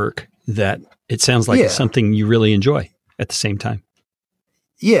worth of work that it sounds like it's something you really enjoy at the same time.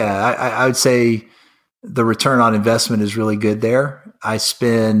 Yeah. I would say the return on investment is really good there. I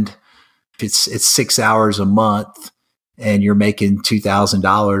spend, it's 6 hours a month and you're making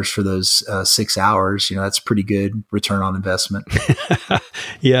 $2,000 for those 6 hours. That's pretty good return on investment.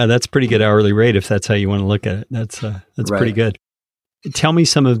 Yeah. That's pretty good hourly rate. If that's how you want to look at it, that's right. Pretty good. Tell me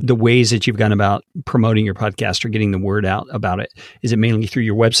some of the ways that you've gone about promoting your podcast or getting the word out about it. Is it mainly through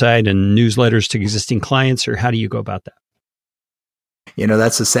your website and newsletters to existing clients, or how do you go about that?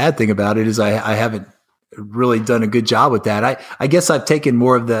 That's the sad thing about it is I haven't really done a good job with that. I guess I've taken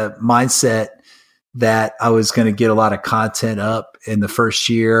more of the mindset that I was going to get a lot of content up in the first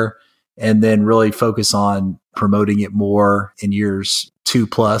year and then really focus on promoting it more in years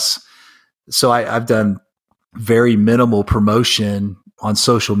 2+. So I've done very minimal promotion on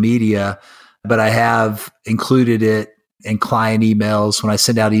social media, but I have included it in client emails when I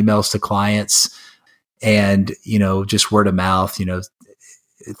send out emails to clients, and, just word of mouth,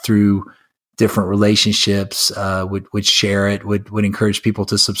 through different relationships, would share it, would encourage people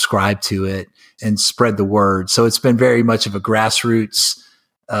to subscribe to it and spread the word. So it's been very much of a grassroots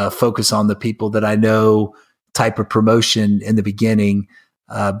focus on the people that I know type of promotion in the beginning.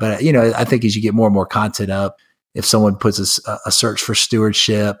 But I think as you get more and more content up, if someone puts a search for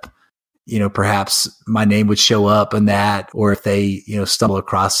stewardship, perhaps my name would show up in that, or if they, stumble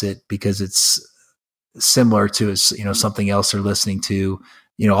across it because it's similar to, something else they're listening to,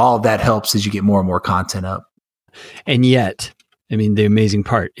 all of that helps as you get more and more content up. And yet, the amazing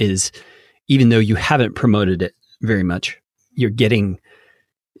part is, even though you haven't promoted it very much, you're getting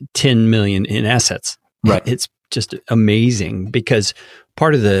 10 million in assets. Right. It's just amazing because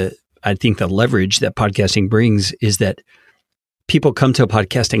part of I think the leverage that podcasting brings is that people come to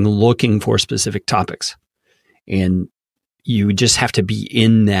podcasting looking for specific topics, and you just have to be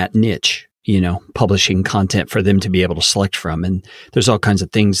in that niche, publishing content for them to be able to select from. And there's all kinds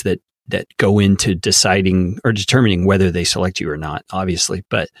of things that go into deciding or determining whether they select you or not, obviously.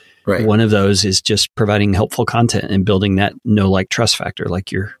 But one of those is just providing helpful content and building that know, like, trust factor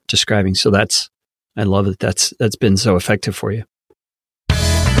like you're describing. So I love it. That's been so effective for you.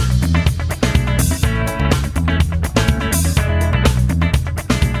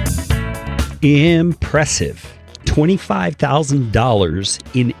 Impressive.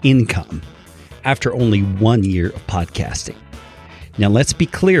 $25,000 in income after only 1 year of podcasting. Now, let's be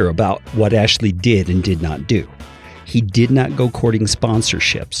clear about what Ashley did and did not do. He did not go courting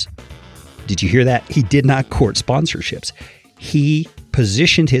sponsorships. Did you hear that? He did not court sponsorships. He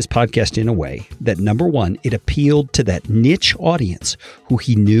positioned his podcast in a way that, number one, it appealed to that niche audience who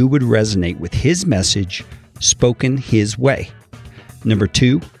he knew would resonate with his message spoken his way. Number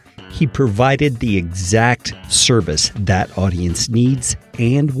two, he provided the exact service that audience needs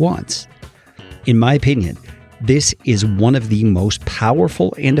and wants. In my opinion, this is one of the most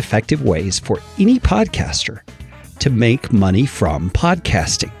powerful and effective ways for any podcaster to make money from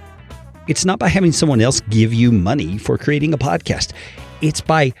podcasting. It's not by having someone else give you money for creating a podcast. It's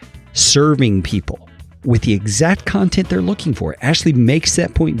by serving people with the exact content they're looking for. Ashley makes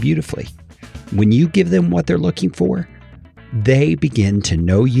that point beautifully. When you give them what they're looking for, they begin to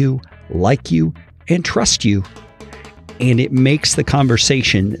know you, like you, and trust you. And it makes the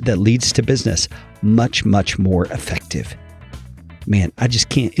conversation that leads to business much, much more effective. Man, I just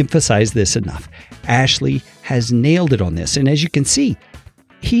can't emphasize this enough. Ashley has nailed it on this. And as you can see,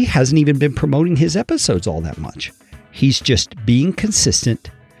 he hasn't even been promoting his episodes all that much. He's just being consistent.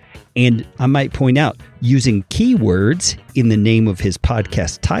 And I might point out, using keywords in the name of his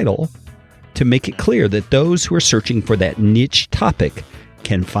podcast title to make it clear that those who are searching for that niche topic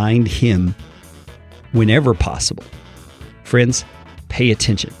can find him whenever possible. Friends, pay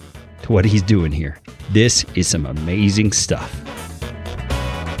attention to what he's doing here. This is some amazing stuff.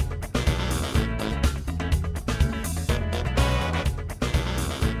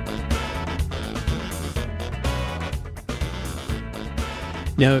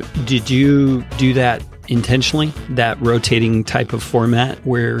 Now, did you do that intentionally, that rotating type of format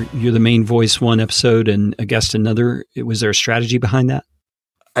where you're the main voice one episode and a guest another? Was there a strategy behind that?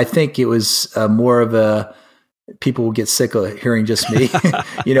 I think it was more of a, people will get sick of hearing just me,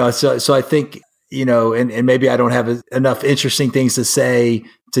 so I think, and maybe I don't have enough interesting things to say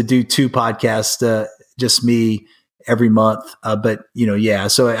to do 2 podcasts, just me every month. But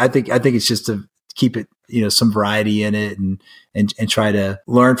so I think it's just to keep it, some variety in it and try to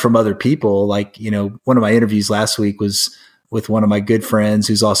learn from other people. Like, one of my interviews last week was with one of my good friends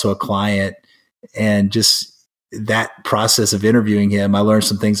who's also a client, and just that process of interviewing him, I learned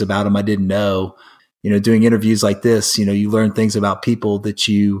some things about him I didn't know. Doing interviews like this, you learn things about people that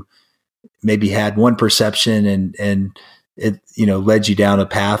you maybe had one perception and it, led you down a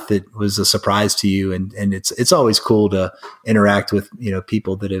path that was a surprise to you. And it's always cool to interact with,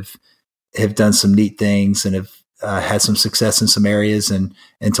 people that have done some neat things and have had some success in some areas and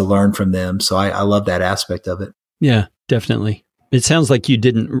to learn from them. So I love that aspect of it. Yeah, definitely. It sounds like you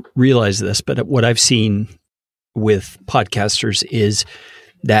didn't realize this, but what I've seen with podcasters is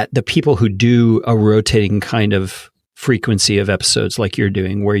that the people who do a rotating kind of frequency of episodes like you're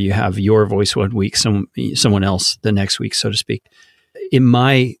doing, where you have your voice one week, someone else the next week, so to speak. In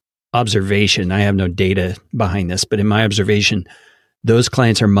my observation, I have no data behind this, but in my observation, those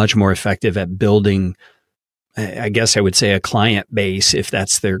clients are much more effective at building, I guess I would say, a client base, if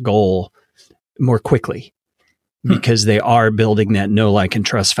that's their goal, more quickly, because they are building that know, like, and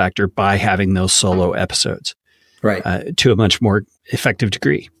trust factor by having those solo episodes. Right. To a much more effective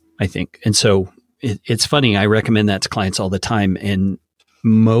degree, I think. And so it's funny. I recommend that to clients all the time. And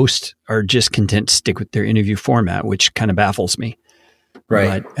most are just content to stick with their interview format, which kind of baffles me.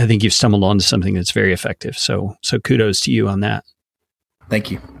 Right. But I think you've stumbled onto something that's very effective. So kudos to you on that.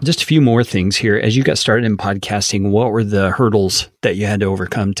 Thank you. Just a few more things here. As you got started in podcasting, what were the hurdles that you had to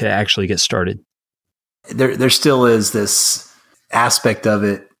overcome to actually get started? There still is this aspect of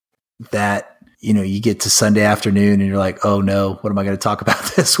it that, you get to Sunday afternoon and you're like, oh no, what am I going to talk about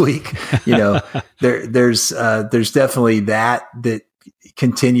this week? There's definitely that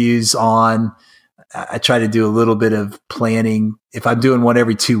continues on. I try to do a little bit of planning. If I'm doing one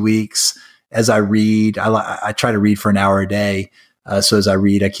every 2 weeks, as I read, I try to read for an hour a day. So as I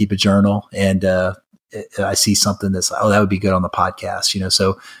read, I keep a journal, and I see something that's, that would be good on the podcast,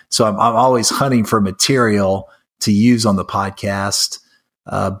 So I'm always hunting for material to use on the podcast.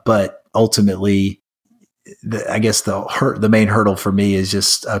 But ultimately, I guess the main hurdle for me is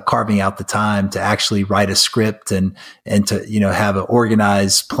just carving out the time to actually write a script and to have an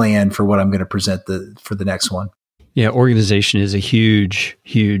organized plan for what I'm going to present for the next one. Yeah, organization is a huge,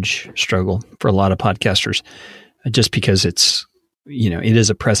 huge struggle for a lot of podcasters, just because it's it is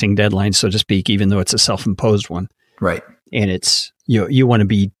a pressing deadline, so to speak, even though it's a self-imposed one. Right. And it's you want to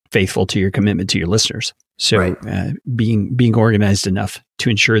be faithful to your commitment to your listeners. So right. Being organized enough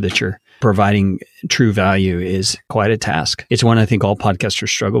to ensure that you're providing true value is quite a task. It's one I think all podcasters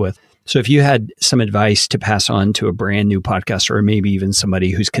struggle with. So if you had some advice to pass on to a brand new podcaster, or maybe even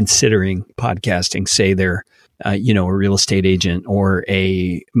somebody who's considering podcasting, say they're a real estate agent or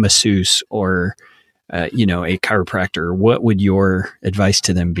a masseuse or, a chiropractor, what would your advice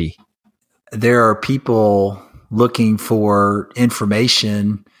to them be? There are people looking for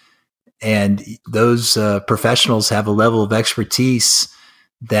information, and those professionals have a level of expertise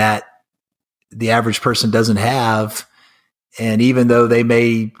that the average person doesn't have. And even though they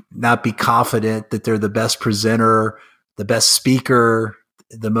may not be confident that they're the best presenter, the best speaker,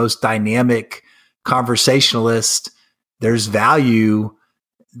 the most dynamic conversationalist, there's value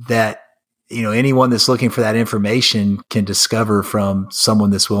that, anyone that's looking for that information can discover from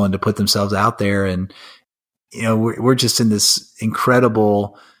someone that's willing to put themselves out there. And, we're just in this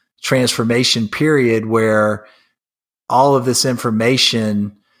incredible transformation period where all of this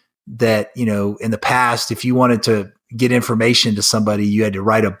information that, in the past, if you wanted to get information to somebody, you had to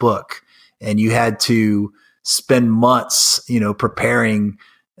write a book and you had to spend months, preparing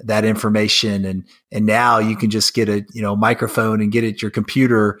that information. And now you can just get a, microphone and get at your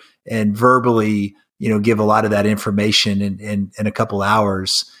computer and verbally, give a lot of that information in a couple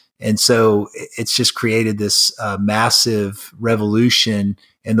hours. And so it's just created this massive revolution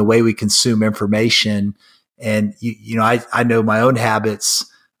in the way we consume information. And, I know my own habits.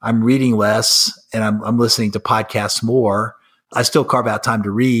 I'm reading less and I'm listening to podcasts more. I still carve out time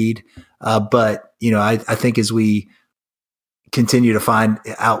to read. But, I think as we continue to find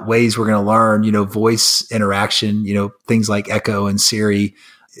out ways we're going to learn, voice interaction, things like Echo and Siri,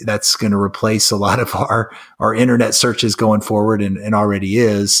 that's going to replace a lot of our internet searches going forward and already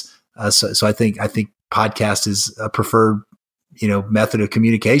is. So I think podcast is a preferred, method of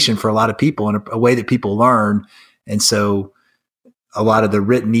communication for a lot of people and a way that people learn. And so a lot of the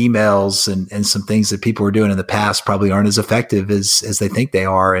written emails and some things that people were doing in the past probably aren't as effective as they think they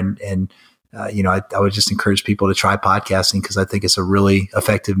are. I would just encourage people to try podcasting because I think it's a really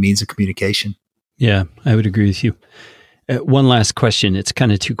effective means of communication. Yeah, I would agree with you. One last question. It's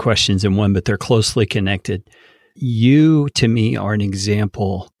kind of two questions in one, but they're closely connected. You, to me, are an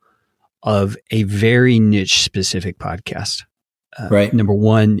example of a very niche specific podcast. Right. Number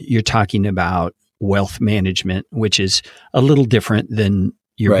one, you're talking about wealth management, which is a little different than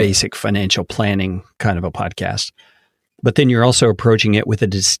your basic financial planning kind of a podcast. But then you're also approaching it with a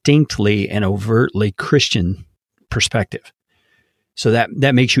distinctly and overtly Christian perspective. So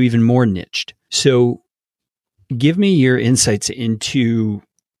that makes you even more niched. So give me your insights into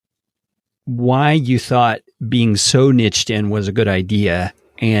why you thought being so niched in was a good idea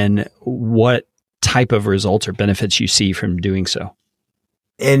and what type of results or benefits you see from doing so.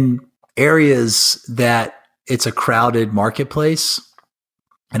 In areas that it's a crowded marketplace,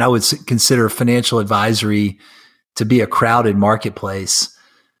 and I would consider financial advisory to be a crowded marketplace,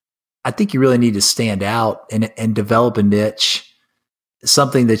 I think you really need to stand out and develop a niche,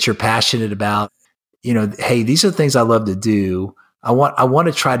 something that you're passionate about. Hey, these are the things I love to do. I want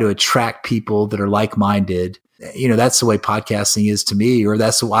to try to attract people that are like-minded. That's the way podcasting is to me, or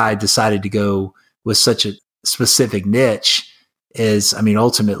that's why I decided to go with such a specific niche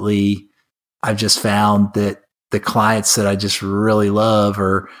ultimately I've just found that the clients that I just really love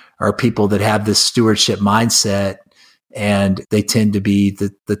are people that have this stewardship mindset, and they tend to be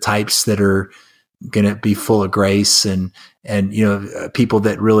the types that are going to be full of grace and people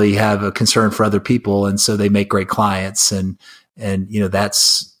that really have a concern for other people. And so they make great clients and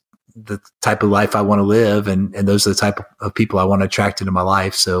that's the type of life I want to live. And those are the type of people I want to attract into my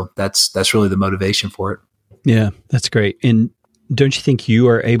life. So that's really the motivation for it. Yeah, that's great. And don't you think you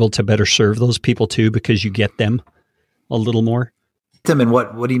are able to better serve those people too, because you get them a little more? Them, and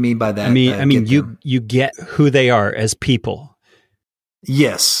what do you mean by that? I mean, you get who they are as people.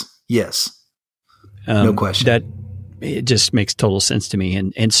 Yes. No question. That it just makes total sense to me.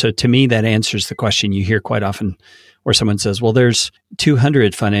 And so to me, that answers the question you hear quite often where someone says, well, there's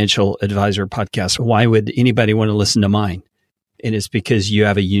 200 financial advisor podcasts. Why would anybody want to listen to mine? And it's because you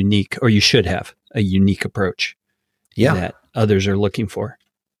have you should have a unique approach that others are looking for.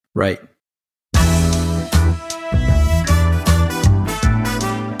 Right.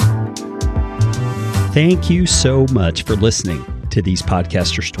 Thank you so much for listening to these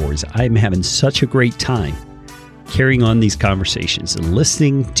podcaster stories. I'm having such a great time carrying on these conversations and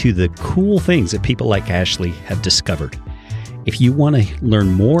listening to the cool things that people like Ashley have discovered. If you want to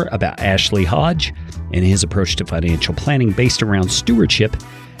learn more about Ashley Hodge and his approach to financial planning based around stewardship,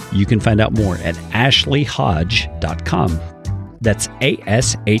 you can find out more at ashleyhodge.com. That's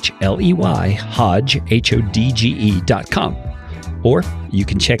ASHLEY Hodge, HODGE.com. Or you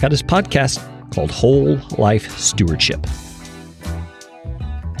can check out his podcast called Whole Life Stewardship.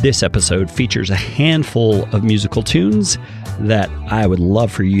 This episode features a handful of musical tunes that I would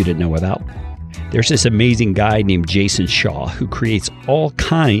love for you to know about. There's this amazing guy named Jason Shaw who creates all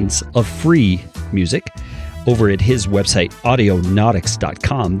kinds of free music over at his website,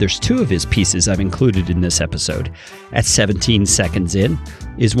 audionautics.com. There's two of his pieces I've included in this episode. At 17 seconds in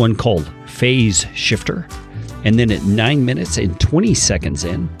is one called Phase Shifter. And then at 9 minutes and 20 seconds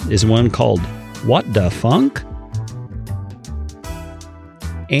in is one called What Da Funk?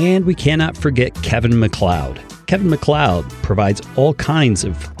 And we cannot forget Kevin MacLeod. Kevin MacLeod provides all kinds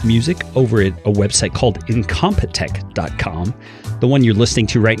of music over at a website called incompetech.com. The one you're listening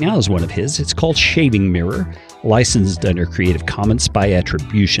to right now is one of his. It's called Shaving Mirror, licensed under Creative Commons by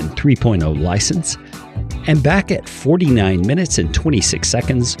Attribution 3.0 license. And back at 49 minutes and 26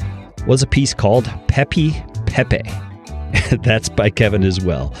 seconds was a piece called Pepe Pepe. That's by Kevin as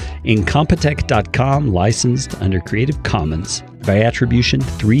well. Incompetech.com, licensed under Creative Commons by Attribution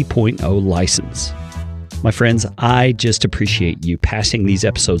 3.0 license. My friends, I just appreciate you passing these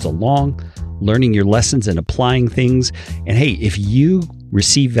episodes along, learning your lessons and applying things. And hey, if you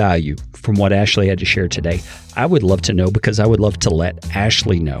receive value from what Ashley had to share today, I would love to know, because I would love to let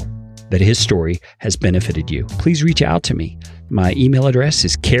Ashley know that his story has benefited you. Please reach out to me. My email address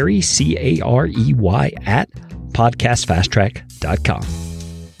is Carey, C-A-R-E-Y, @podcastfasttrack.com.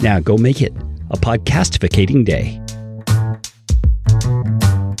 Now go make it a podcastificating day.